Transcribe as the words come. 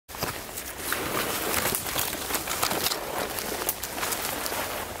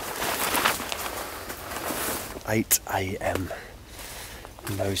8 AM.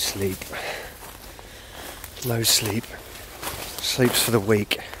 No sleep. No sleep. Sleeps for the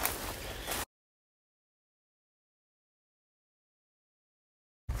week.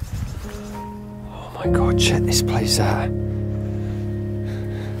 Oh my god, check this place out.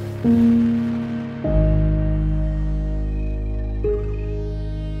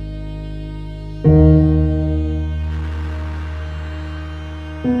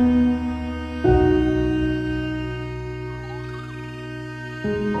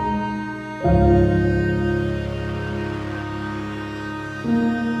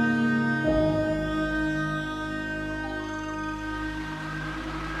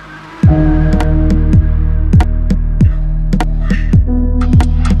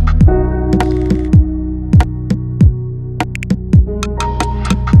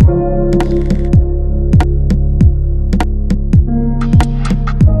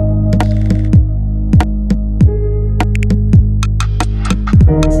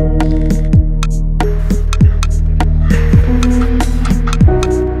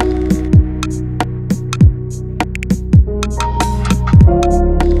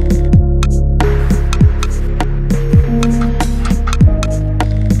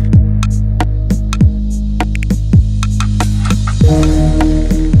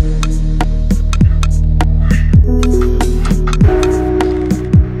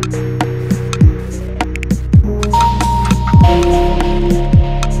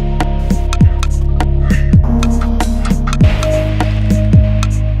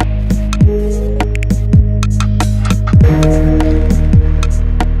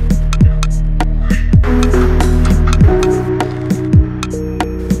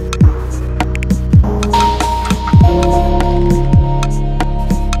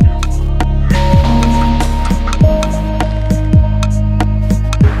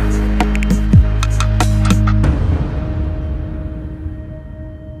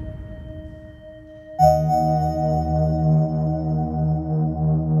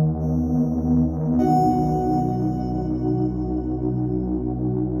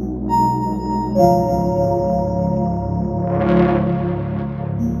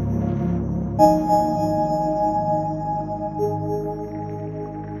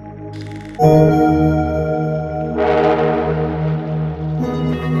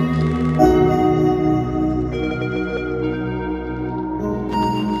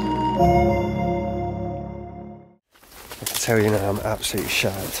 I can tell you now, I'm absolutely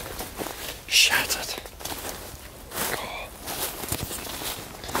shattered. Shattered. God.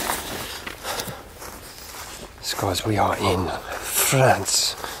 So guys, we are in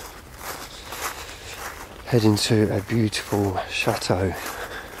France. Heading to a beautiful chateau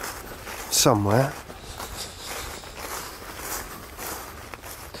somewhere.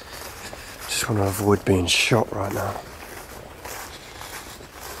 Just want to avoid being shot right now.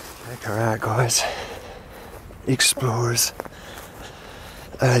 Check her out, guys. Explorers.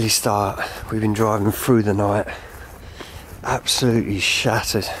 Early start. We've been driving through the night. Absolutely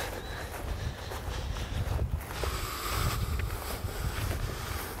shattered.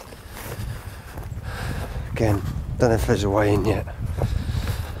 Again, don't know if there's a way in yet.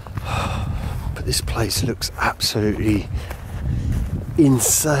 But this place looks absolutely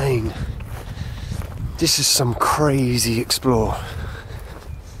insane. This is some crazy explore.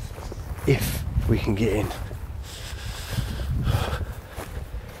 If we can get in.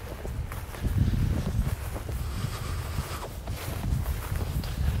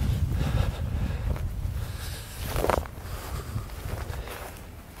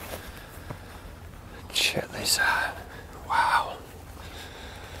 Check this out. Wow.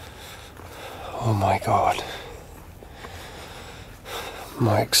 Oh my god.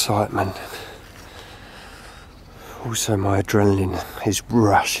 My excitement. Also my adrenaline is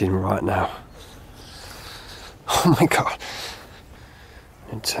rushing right now. Oh my god.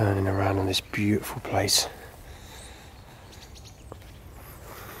 And turning around on this beautiful place.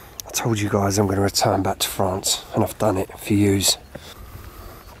 I told you guys I'm going to return back to France, and I've done it for yous.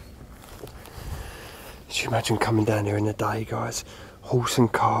 Could you imagine coming down here in the day, guys? Horse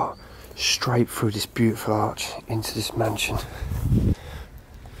and cart, straight through this beautiful arch into this mansion.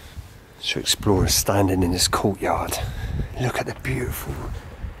 So explorers standing in this courtyard. Look at the beautiful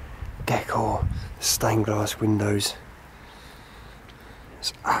decor, stained glass windows.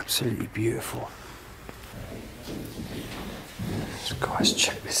 It's absolutely beautiful. So guys,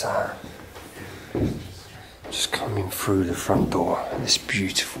 check this out. Just coming through the front door of this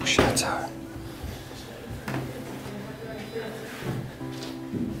beautiful chateau.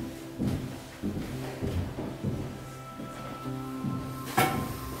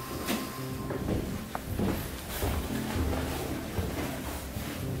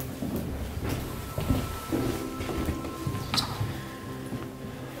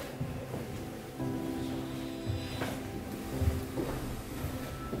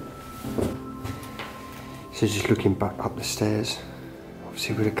 So just looking back up the stairs,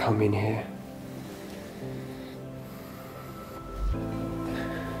 obviously we'd have come in here.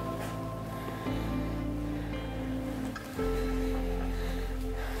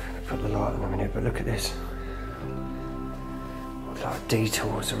 Put the light on a minute, but look at this. Like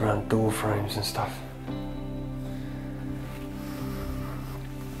details around door frames and stuff.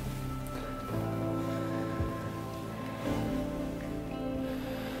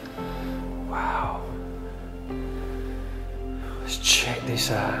 Wow. Let's check this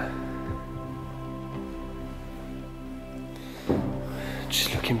out.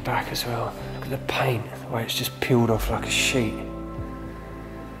 Just looking back as well. Look at the paint, the way it's just peeled off like a sheet.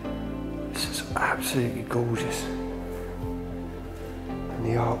 This is absolutely gorgeous. And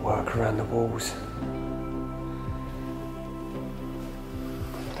the artwork around the walls.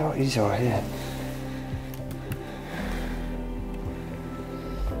 Look what these are here.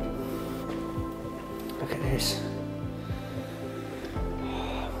 Look at this.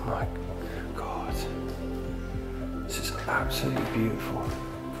 Oh my God. This is absolutely beautiful.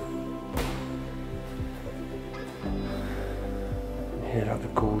 And here, like the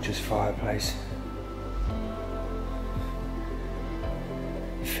gorgeous fireplace.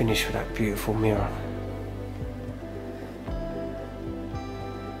 Finish with that beautiful mirror.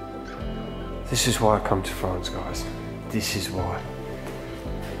 This is why I come to France, guys. This is why.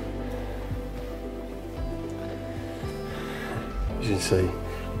 As you can see,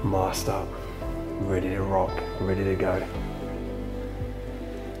 masked up, ready to rock, ready to go.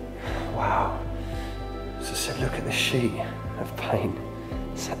 Wow. As I said, look at the sheet of paint.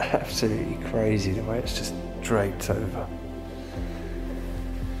 It's absolutely crazy the way it's just draped over.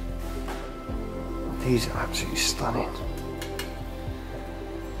 These are absolutely stunning.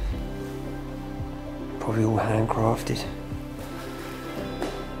 Probably all handcrafted.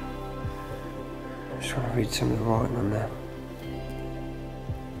 Just trying to read some of the writing on there.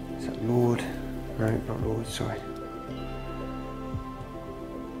 Is that Lord? No, not Lord, sorry.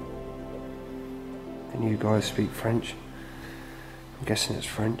 And you guys speak French? I'm guessing it's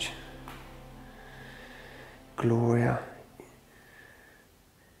French. Gloria.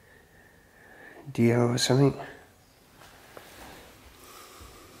 Dio or something.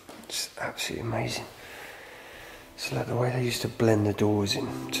 It's absolutely amazing. It's like the way they used to blend the doors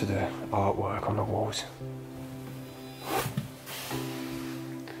into the artwork on the walls.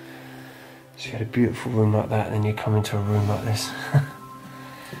 So you had a beautiful room like that, and then you come into a room like this.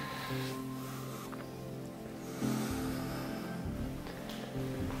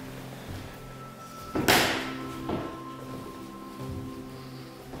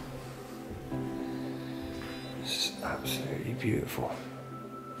 Absolutely beautiful.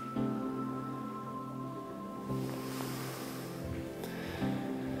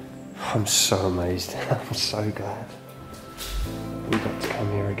 I'm so amazed. I'm so glad we got to come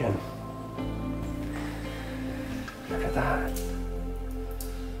here again. Look at that.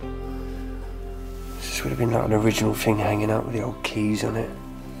 This would have been like an original thing hanging up with the old keys on it.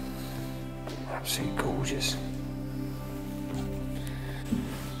 Absolutely gorgeous.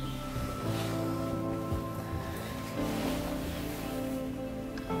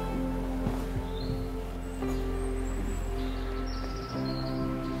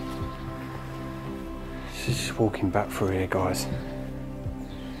 Just walking back through here, guys.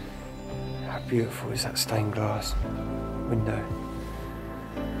 How beautiful is that stained glass window?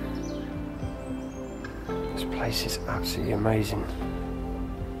 This place is absolutely amazing.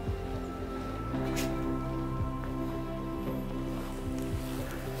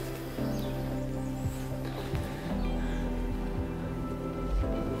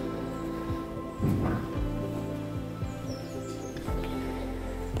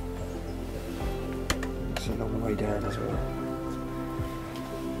 It's a long way down as well.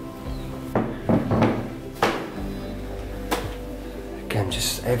 Again,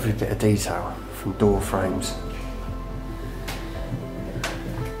 just every bit of detail from door frames.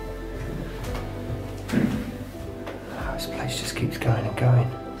 Oh, this place just keeps going and going.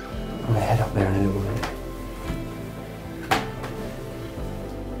 I'm gonna head up there in a little minute.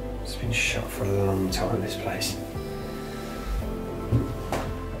 It's been shut for a long time, this place.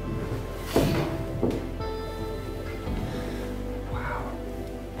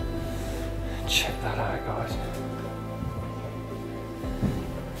 Check that out, guys.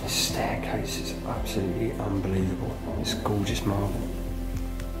 This staircase is absolutely unbelievable. It's gorgeous marble.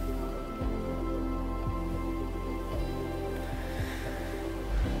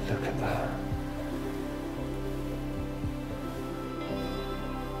 Look at that.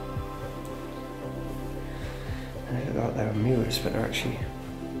 And they look like they were mirrors, but they're actually, I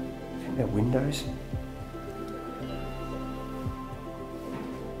think they're windows.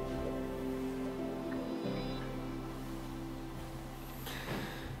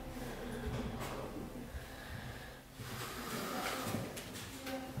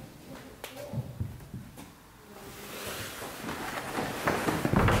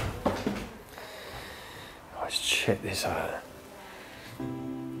 check this out.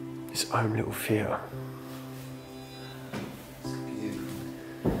 Its own little theatre.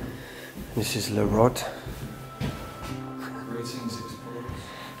 This is Le Rod. Greetings,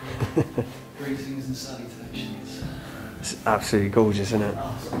 explorers. Greetings and salutations. It's absolutely gorgeous, isn't it?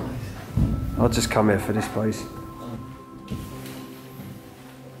 Oh, it's amazing. I'll just come here for this place.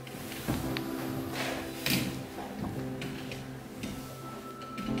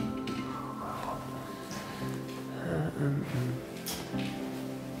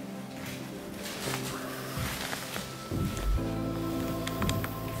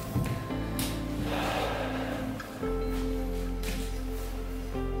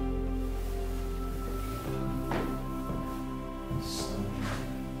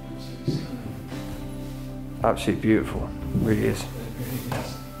 Absolutely beautiful, really is.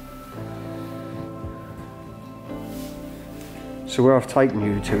 So where I've taken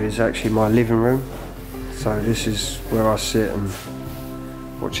you to is actually my living room. So this is where I sit and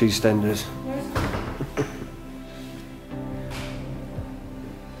watch EastEnders.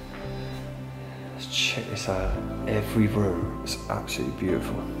 Let's check this out. Every room is absolutely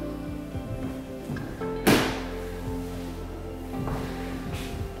beautiful.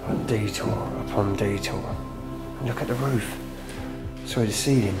 Detour upon detour. And look at the roof. Sorry, the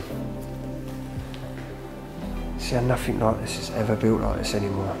ceiling. See how nothing like this is ever built like this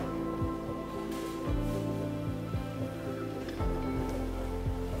anymore.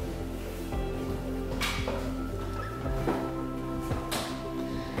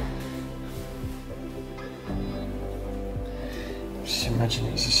 Just imagine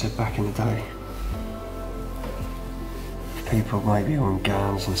it, as I said, back in the day. People maybe on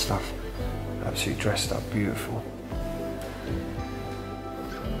gowns and stuff, absolutely dressed up beautiful.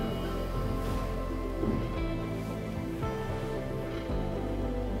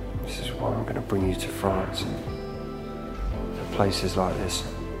 This is why I'm going to bring you to France, to places like this.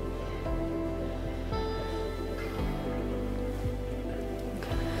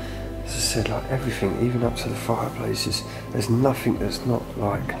 As I said, like everything, even up to the fireplaces, there's nothing that's not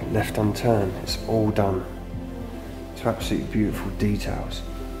like left unturned. It's all done. To absolutely beautiful details.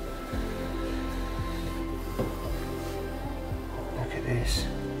 Look at this.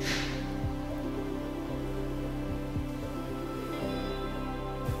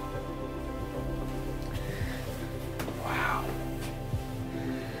 Wow.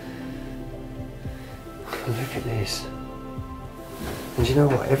 Look at this. And you know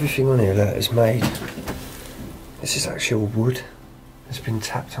what? Everything on here that is made. This is actually all wood. It's been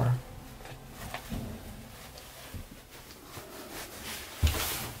tapped on.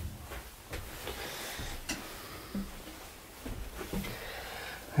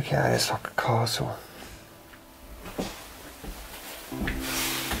 Look at it, it's like a castle.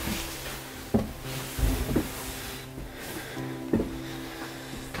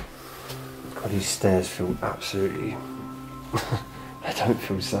 God, these stairs feel absolutely... they don't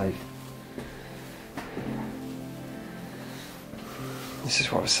feel safe. This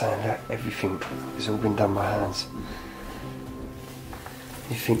is what I was saying, look, everything has all been done by hands.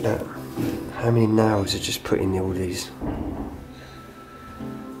 You think that, how many nails are just put in all these?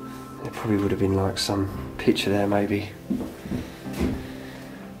 Probably would have been like some picture there maybe.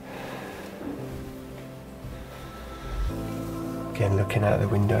 Again, looking out the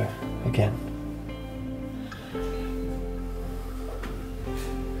window again.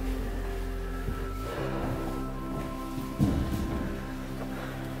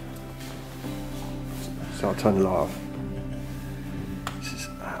 So I'll turn the light off. This is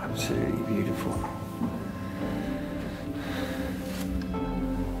absolutely beautiful.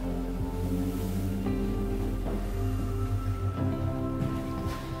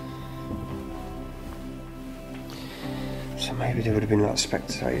 So maybe there would have been like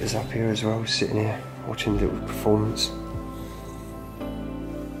spectators up here as well, sitting here watching the little performance.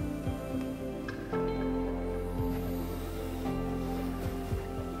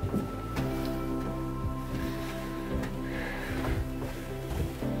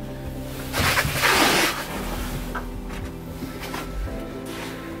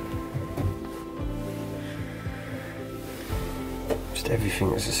 Just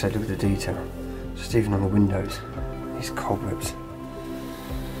everything, as I said, look at the detail. Just even on the windows. These cobwebs.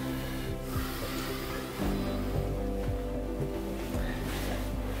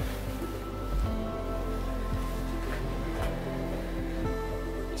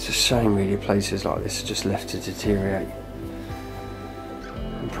 It's a shame really places like this are just left to deteriorate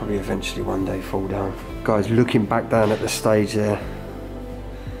and probably eventually one day fall down. Guys, looking back down at the stage there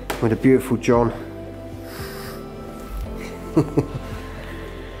with a beautiful John.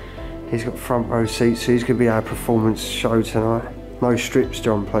 He's got front row seats, so he's going to be our performance show tonight. No strips,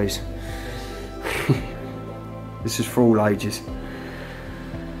 John, please. This is for all ages.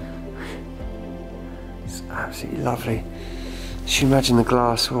 It's absolutely lovely. Just imagine the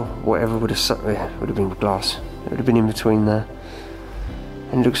glass or whatever would have been glass. It would have been in between there.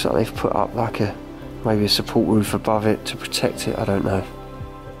 And it looks like they've put up like maybe a support roof above it to protect it, I don't know.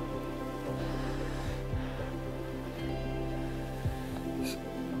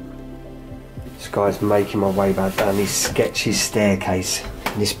 This guy's making my way back down this sketchy staircase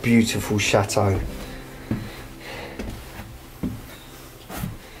in this beautiful chateau.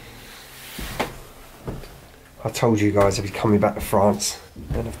 I told you guys I'd be coming back to France,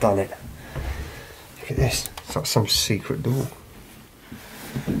 and I've done it. Look at this, it's like some secret door.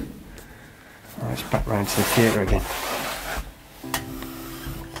 Oh, it's back round to the theatre again.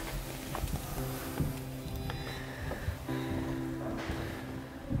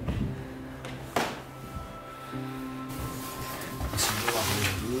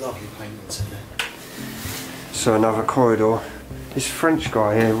 Some lovely paintings in there. So another corridor. This French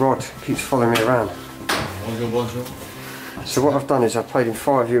guy here, Rod, keeps following me around. Bonjour, bonjour. So what I've done is I've paid him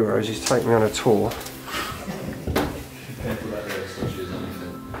 €5, he's taken me on a tour.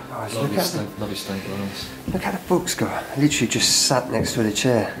 Lovely stained glass. Look at the books, guy. Literally just sat next to the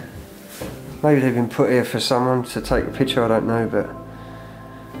chair. Maybe they've been put here for someone to take a picture, I don't know, but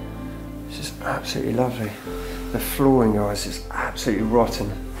it's just absolutely lovely. The flooring, guys, is absolutely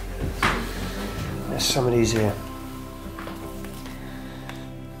rotten. There's some of these here.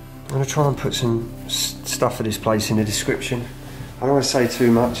 I'm going to try and put some stuff for this place in the description. I don't want to say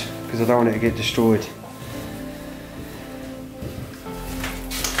too much because I don't want it to get destroyed.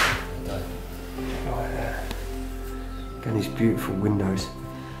 Again, these beautiful windows.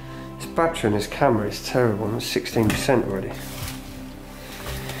 This battery on this camera is terrible. It's 16% already.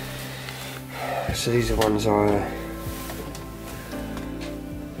 So these are ones I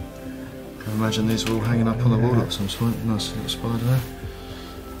can imagine these are all hanging up on the wall at some point. Nice little spider there.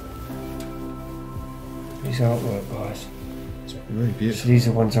 These artwork, guys. It's really beautiful. So these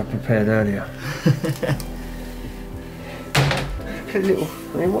are ones I prepared earlier. Look at the little,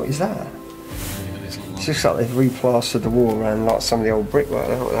 I mean, what is that? It's just like they've replastered the wall around like some of the old brickwork. I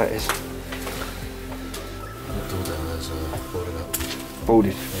don't know what that is. The door down there's boarded up.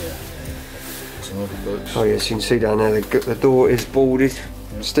 Boarded? Yeah. Some lovely books. Oh yes, you can see down there the door is boarded.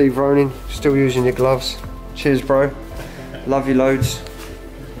 Yep. Steve Ronin, still using your gloves. Cheers, bro. Love you loads.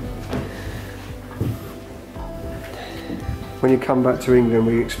 When you come back to England,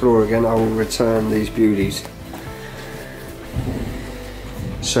 we explore again, I will return these beauties.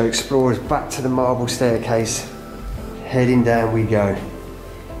 So explorers, back to the marble staircase. Heading down we go.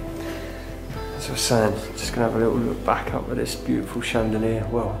 As I was saying, just gonna have a little look back up at this beautiful chandelier.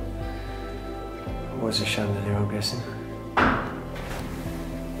 Well, it was a chandelier, I'm guessing.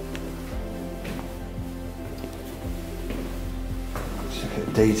 Just look at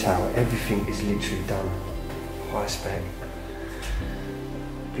the detail, everything is literally done. High spec.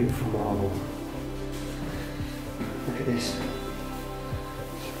 Beautiful marble. Look at this.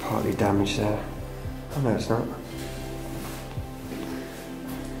 It's partly damaged there. Oh no, it's not.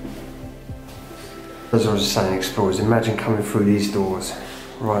 As I was saying, explorers, imagine coming through these doors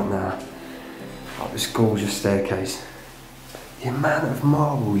right now, up this gorgeous staircase. The amount of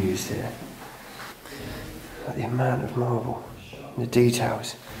marble used here. Like the amount of marble. The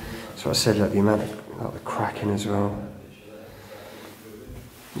details. So I said, like the amount of, like the cracking as well.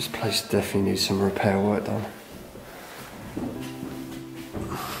 This place definitely needs some repair work done.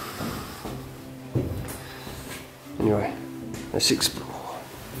 Anyway, let's explore.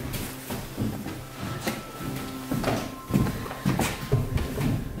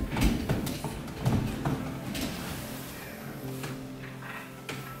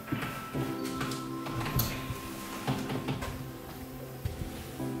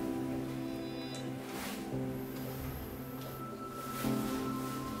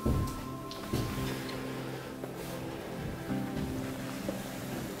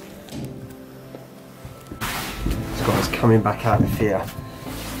 Coming back out of the theatre.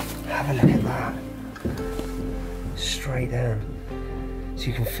 Have a look at that. Straight down. So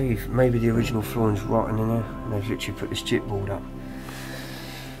you can see maybe the original flooring's rotten in there, and they've literally put this gypboard up.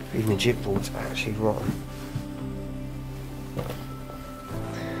 Even the gypboard's actually rotten.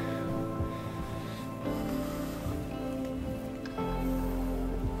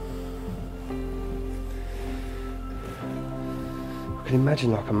 I can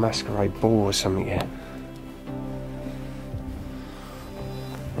imagine like a masquerade ball or something here.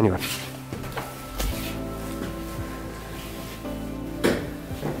 Anyway.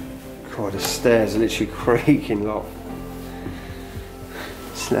 God, the stairs are literally creaking like.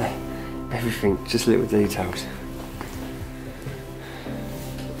 It's like everything, just little details.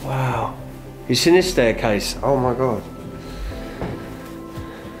 Wow. You seen this staircase? Oh my God.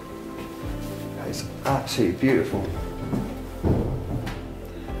 It's absolutely beautiful.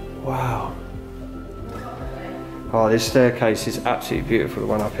 Wow. Oh, this staircase is absolutely beautiful, the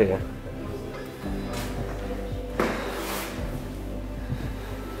one up here.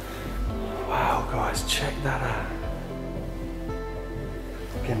 Wow, guys, check that out.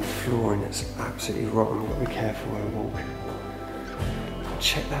 Again, the flooring is absolutely rotten. We've got to be careful where we walk.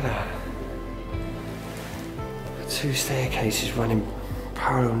 Check that out. The two staircases running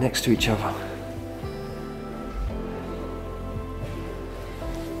parallel next to each other.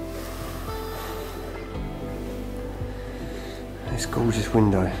 This gorgeous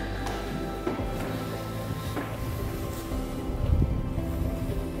window.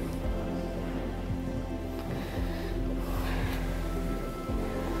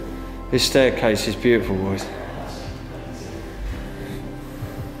 This staircase is beautiful, boys.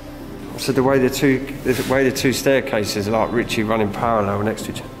 So the way the two staircases are like literally running parallel next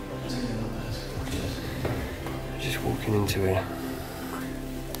to each other. Just walking into here.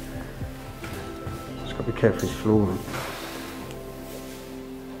 Just got to be careful with flooring.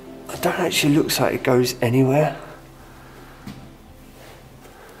 It don't actually look like it goes anywhere.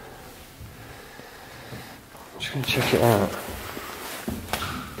 I'm just going to check it out.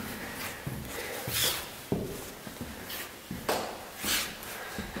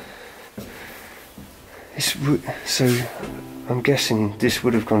 So I'm guessing this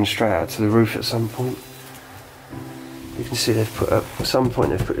would have gone straight out to the roof at some point. You can see they've put up, at some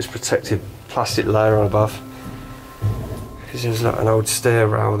point they've put this protective plastic layer on above. Because there's like an old stair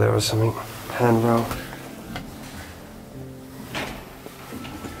rail there or something, handrail.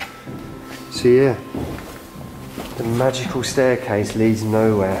 So yeah, the magical staircase leads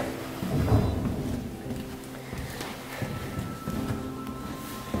nowhere.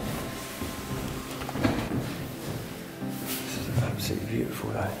 This is absolutely beautiful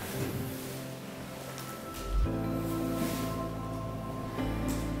though.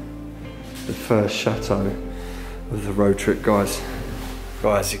 The first chateau of the road trip, guys.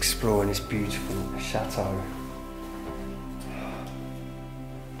 Guys, exploring this beautiful chateau.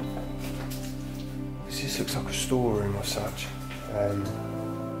 This looks like a storeroom or such.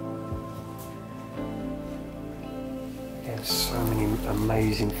 Again, so many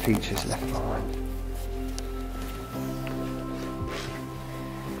amazing features left behind.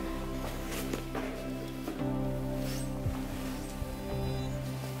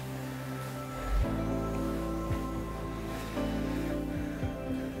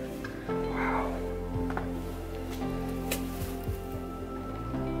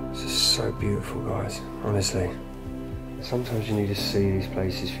 So beautiful, guys, honestly. Sometimes you need to see these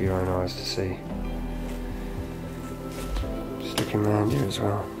places for your own eyes to see. Just looking around here as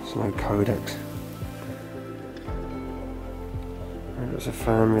well, there's no codex. Maybe it's a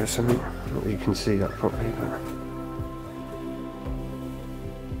family or something. Not that you can see that properly, but...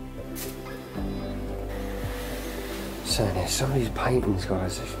 So there's some of these paintings,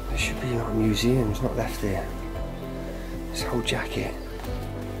 guys, there should be like museums not left here. This whole jacket.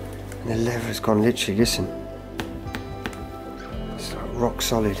 And the leather's gone literally, listen. It's like rock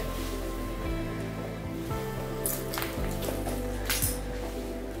solid.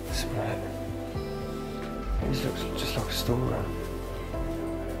 This looks just like a storeroom.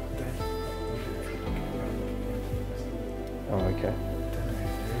 Oh, okay.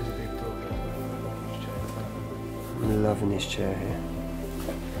 I'm loving this chair here.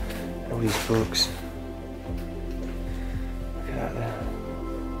 All these books. Look at that there.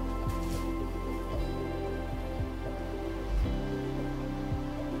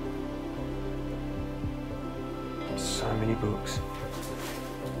 So many books.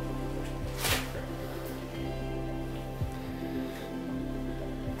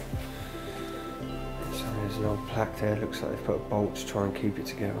 So there's an old plaque there, looks like they've put a bolt to try and keep it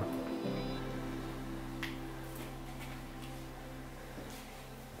together.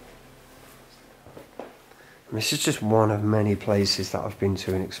 And this is just one of many places that I've been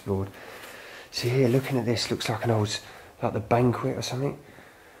to and explored. See here, looking at this, looks like an old, like the banquet or something.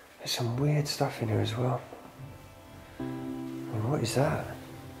 There's some weird stuff in here as well. What is that?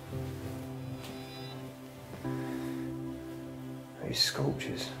 These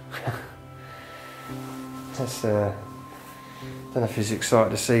sculptures. That's I don't know if he's excited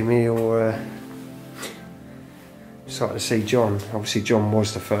to see me or excited to see John. Obviously John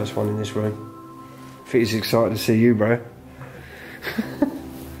was the first one in this room. I think he's excited to see you, bro.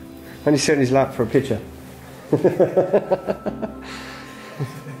 And he's sitting in his lap for a picture.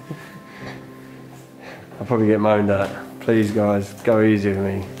 I'll probably get moaned at. Please guys, go easy with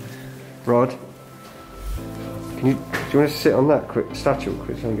me. Rod, do you want to sit on that quick statue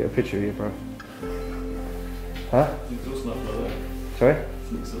quick so I can get a picture of you, bro? Huh? Sorry?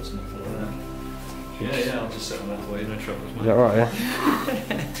 Yeah, I'll just sit on that way, no trouble. Is that right, yeah?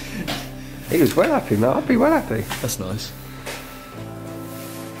 He was well happy, mate. I'd be well happy. That's nice.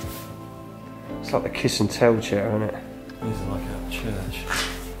 It's like the kiss and tell chair, isn't it? These are like a church.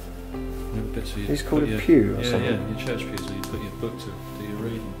 Bits where you it's called a pew or something? Yeah, your church pews where you put your book to do your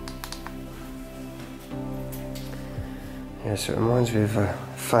reading. Yeah, so it reminds me of a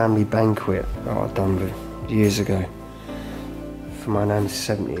family banquet that I'd done years ago for my nan's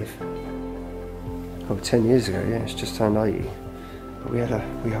 70th. Oh, 10 years ago, yeah, it's just turned 80. But we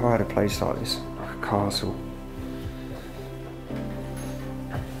hired a place like this, like a castle.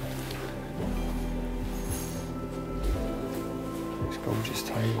 This gorgeous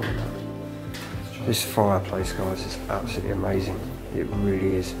table. This fireplace, guys, is absolutely amazing. It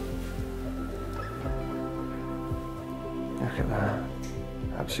really is. Look at that.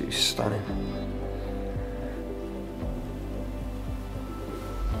 Absolutely stunning.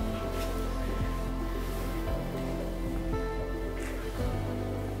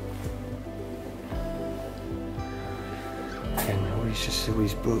 Again, all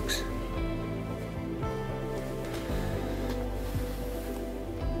these books.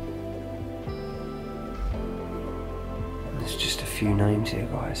 There's just a few names here,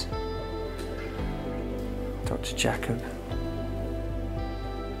 guys. Dr. Jacob.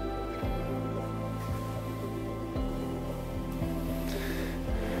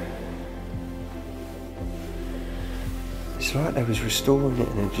 It's like they was restoring it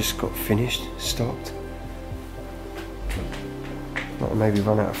and it just got finished, stopped. Like maybe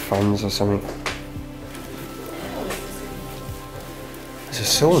run out of funds or something. There's a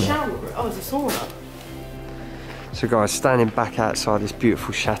sauna. Oh, it's a sauna. So guys, standing back outside this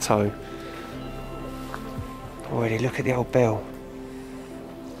beautiful chateau. Already look at the old bell.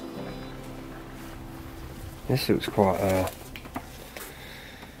 This looks quite well.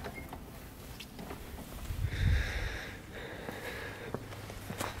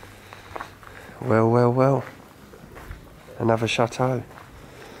 Another chateau.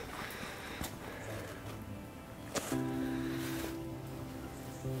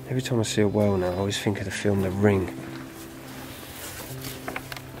 Every time I see a well now, I always think of the film The Ring.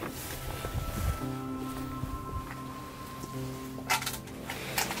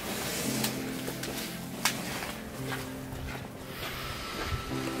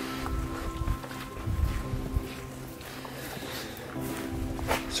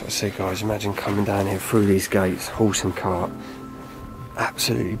 So I say, guys, imagine coming down here through these gates, horse and cart.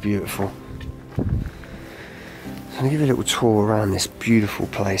 Absolutely beautiful. So I'm going to give you a little tour around this beautiful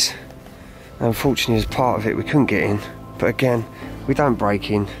place. Now, unfortunately, as part of it, we couldn't get in. But again, we don't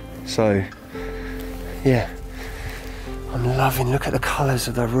break in. So, yeah. I'm loving, look at the colours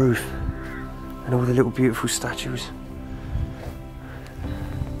of the roof. And all the little beautiful statues.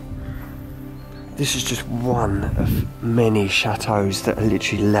 This is just one of many chateaus that are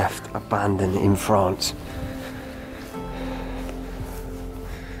literally left abandoned in France.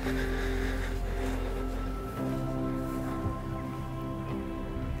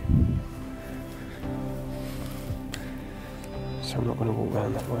 So I'm not going to walk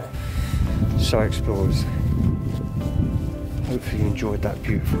around that way. So explorers, hopefully you enjoyed that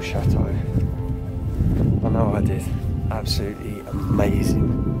beautiful chateau. I know I did. Absolutely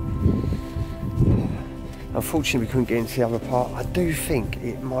amazing. Unfortunately, we couldn't get into the other part. I do think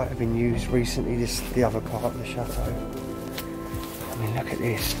it might have been used recently, the other part of the chateau. I mean, look at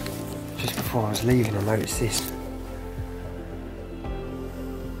this. Just before I was leaving, I noticed this.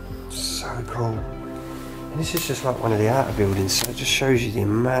 So cool. And this is just like one of the outer buildings, so it just shows you the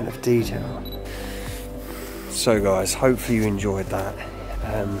amount of detail. So guys, hopefully you enjoyed that.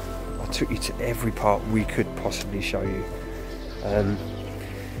 I took you to every part we could possibly show you.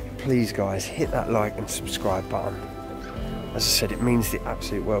 Please guys, hit that like and subscribe button. As I said, it means the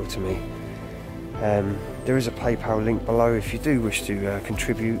absolute world to me. There is a PayPal link below if you do wish to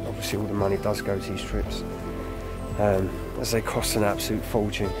contribute. Obviously all the money does go to these trips, as they cost an absolute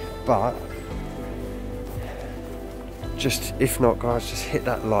fortune. But just, if not guys, just hit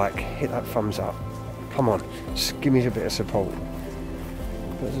that like, hit that thumbs up. Come on, just give me a bit of support.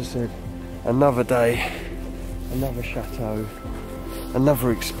 As I said, another day, another chateau,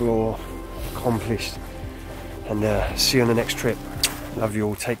 another explore accomplished, and see you on the next trip. Love you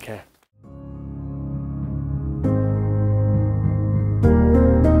all, take care.